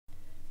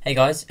Hey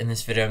guys, in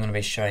this video I'm going to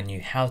be showing you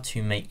how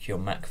to make your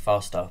Mac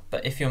faster,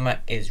 but if your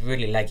Mac is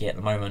really laggy at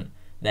the moment,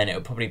 then it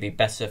will probably be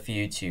better for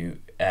you to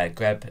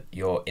grab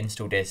your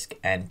install disk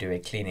and do a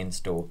clean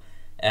install.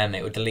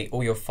 It will delete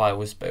all your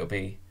files, but it will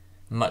be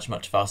much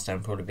faster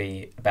and probably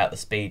be about the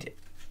speed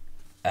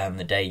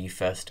the day you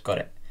first got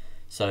it.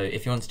 So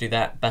if you want to do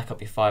that, back up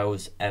your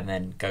files and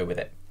then go with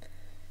it.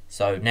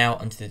 So now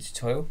onto the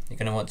tutorial. You're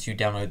going to want to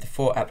download the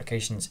 4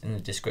 applications in the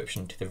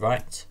description to the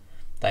right.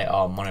 They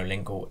are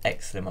Monolingual,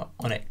 Xslimmer,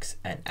 OnyX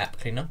and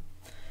AppCleaner.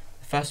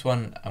 The first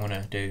one I'm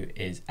going to do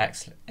is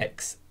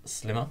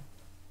Xslimmer.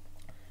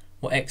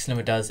 What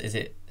Xslimmer does is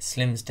it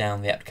slims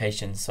down the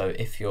application, so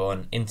if you're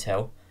on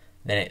Intel,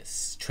 then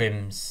it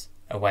trims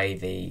away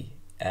the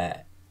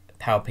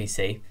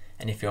PowerPC,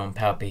 and if you're on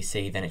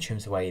PowerPC, then it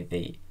trims away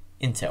the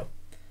Intel.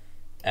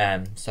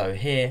 So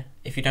here,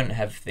 if you don't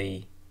have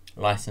the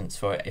license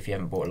for it, if you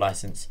haven't bought a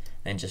license,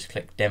 then just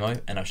click Demo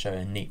and I'll show you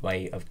a neat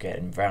way of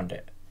getting around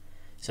it.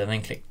 So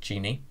then click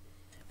Genie.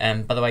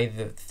 By the way,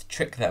 the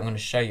trick that I'm going to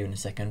show you in a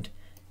second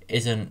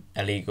isn't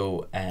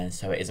illegal, and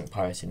so it isn't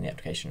pirating the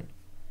application.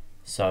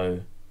 So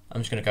I'm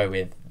just going to go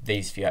with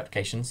these few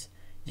applications.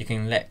 You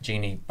can let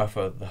Genie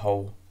buffer the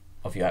whole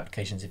of your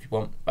applications if you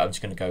want, but I'm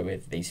just going to go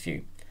with these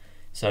few.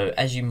 So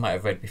as you might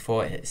have read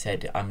before, it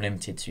said I'm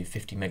limited to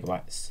 50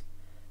 megabytes.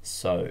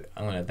 So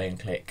I'm going to then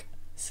click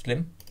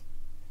Slim,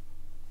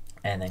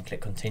 and then click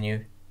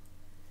Continue,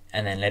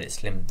 and then let it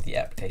slim the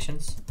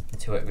applications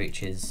until it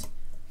reaches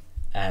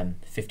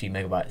 50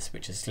 megabytes,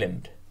 which is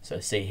slimmed. So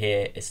see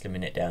here, it's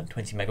slimming it down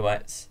 20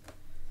 megabytes.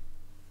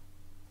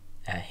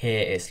 Here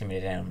it's slimming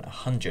it down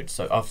 100.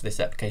 So after this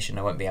application,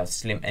 I won't be able to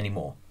slim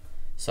anymore.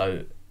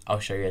 So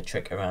I'll show you a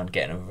trick around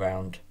getting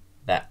around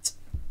that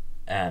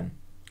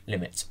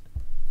limit.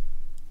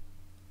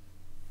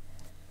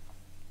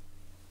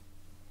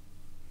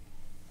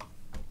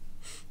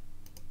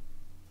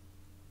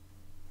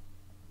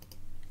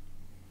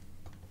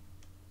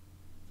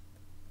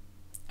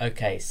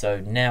 Okay, so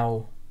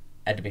now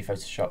Adobe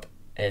Photoshop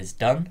is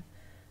done.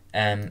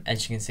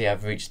 As you can see,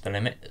 I've reached the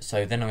limit.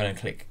 So then I'm going to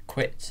click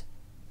Quit,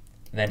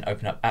 then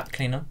open up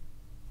AppCleaner,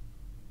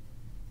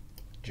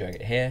 drag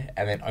it here,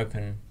 and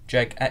then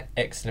drag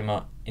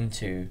Xslimmer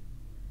into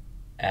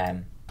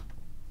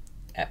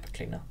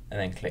AppCleaner, and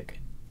then click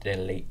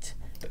Delete.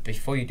 But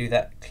before you do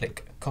that,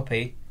 click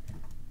Copy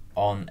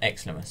on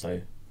Xslimmer.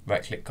 So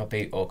right click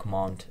Copy or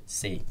Command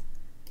C,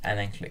 and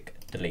then click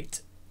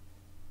Delete.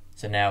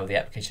 So now the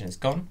application is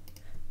gone.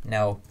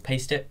 Now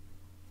paste it.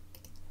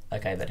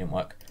 Okay, that didn't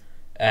work.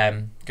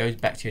 Go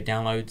back to your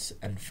downloads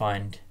and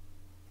find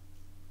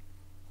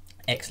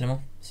Xslimmer.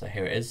 So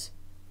here it is.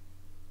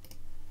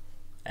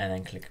 And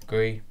then click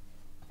Agree.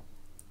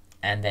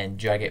 And then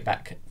drag it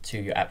back to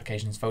your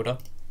applications folder.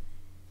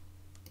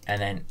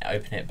 And then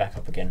open it back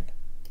up again.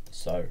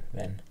 So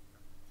then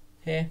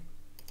here,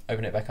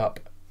 open it back up,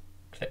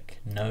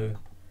 click No,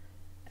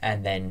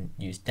 and then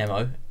use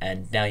Demo,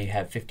 and now you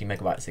have 50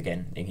 megabytes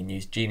again. You can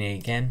use Genie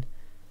again,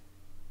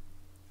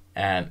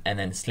 and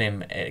then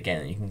slim it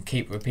again. You can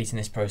keep repeating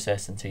this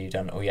process until you've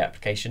done all your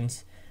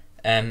applications.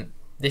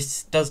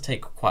 This does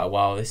take quite a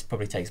while. This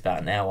probably takes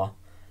about an hour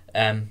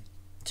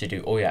to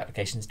do all your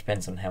applications.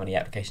 Depends on how many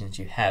applications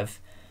you have,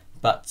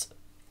 but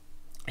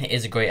it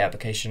is a great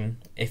application.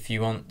 If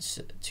you want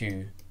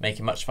to make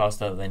it much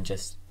faster, then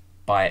just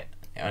buy it.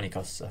 It only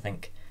costs, I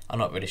think, I'm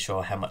not really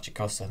sure how much it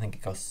costs. I think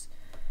it costs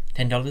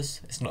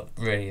 $10. It's not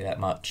really that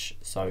much,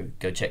 so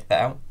go check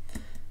that out.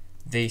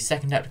 The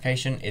second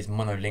application is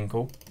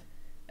Monolingual.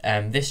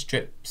 This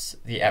strips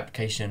the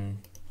application,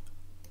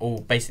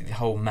 basically the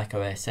whole Mac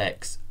OS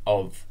X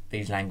of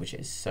these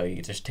languages. So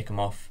you just tick them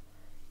off,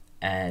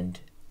 and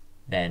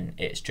then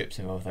it strips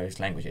them of those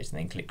languages, and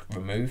then click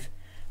Remove.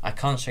 I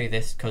can't show you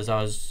this because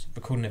I was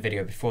recording a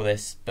video before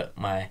this, but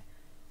my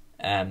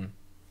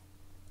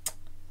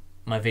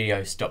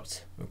video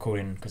stopped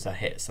recording because I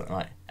hit something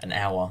like an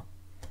hour.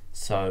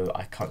 So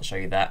I can't show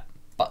you that,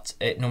 but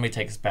it normally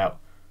takes about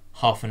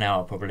half an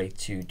hour probably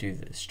to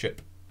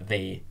strip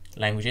the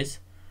languages.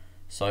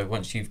 So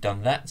once you've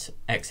done that,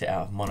 exit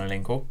out of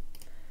Monolingual.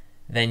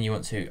 Then you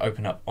want to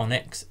open up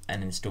OnyX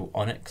and install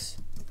OnyX.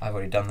 I've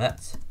already done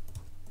that.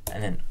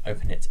 And then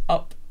open it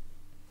up.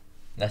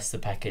 That's the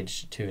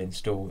package to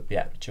install the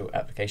actual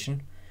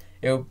application.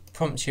 It will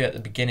prompt you at the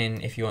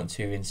beginning if you want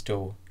to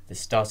install the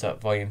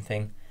startup volume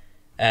thing.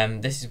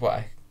 This is what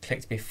I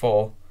clicked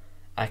before.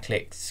 I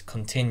clicked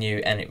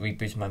Continue and it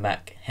rebooted my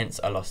Mac, hence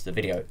I lost the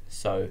video.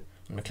 So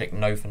I'm going to click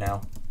No for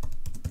now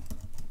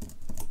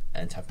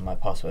and type in my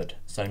password.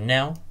 So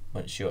now,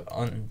 once you're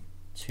on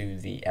to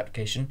the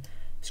application,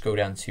 scroll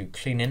down to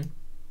Cleaning,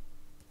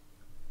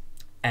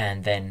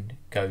 and then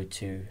go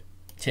to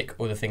tick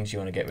all the things you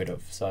want to get rid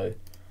of. So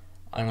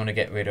I'm going to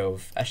get rid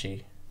of,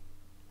 actually,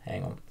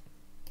 hang on.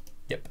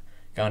 Yep,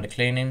 go under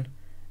Cleaning,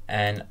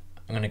 and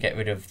I'm going to get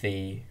rid of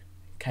the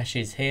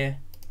caches here.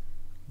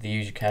 The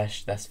user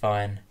cache, that's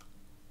fine.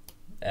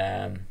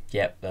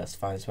 Yep, that's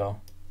fine as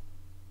well.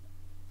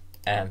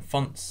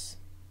 Fonts,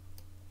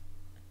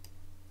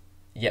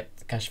 Yep,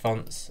 the cache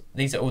fonts.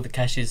 These are all the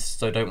caches,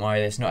 so don't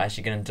worry, it's not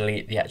actually going to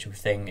delete the actual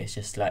thing, it's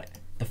just like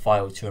the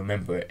file to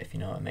remember it, if you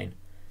know what I mean.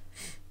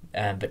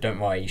 But don't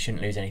worry, you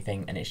shouldn't lose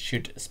anything, and it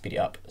should speed it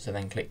up. So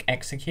then click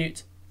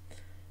execute.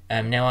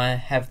 Now I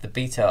have the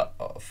beta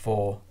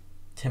for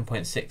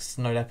 10.6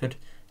 Snow Leopard,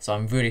 so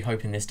I'm really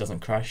hoping this doesn't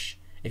crash.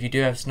 If you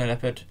do have Snow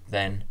Leopard,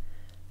 then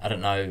I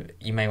don't know,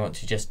 you may want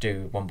to just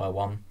do one by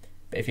one,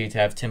 but if you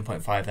have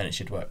 10.5 then it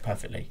should work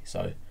perfectly.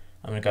 So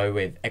I'm going to go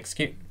with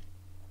execute,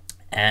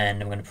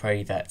 and I'm going to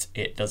pray that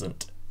it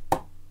doesn't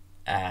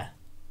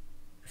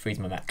freeze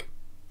my Mac.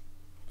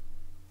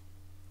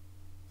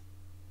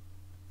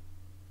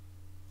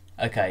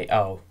 Okay,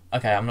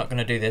 I'm not going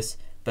to do this,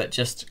 but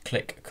just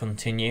click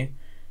continue.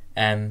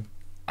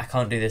 I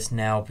can't do this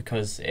now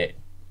because it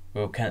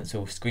will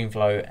cancel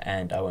ScreenFlow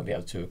and I won't be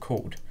able to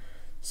record.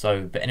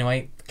 So, but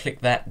anyway,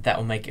 click that, that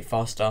will make it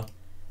faster.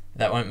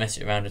 That won't mess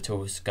it around at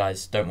all,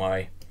 guys, don't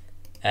worry.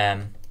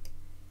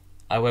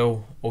 I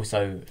will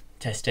also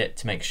test it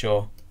to make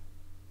sure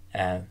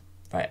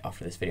right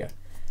after this video.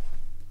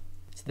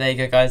 So there you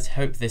go, guys,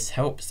 hope this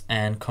helps,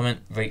 and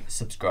comment, rate,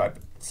 subscribe.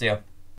 See ya.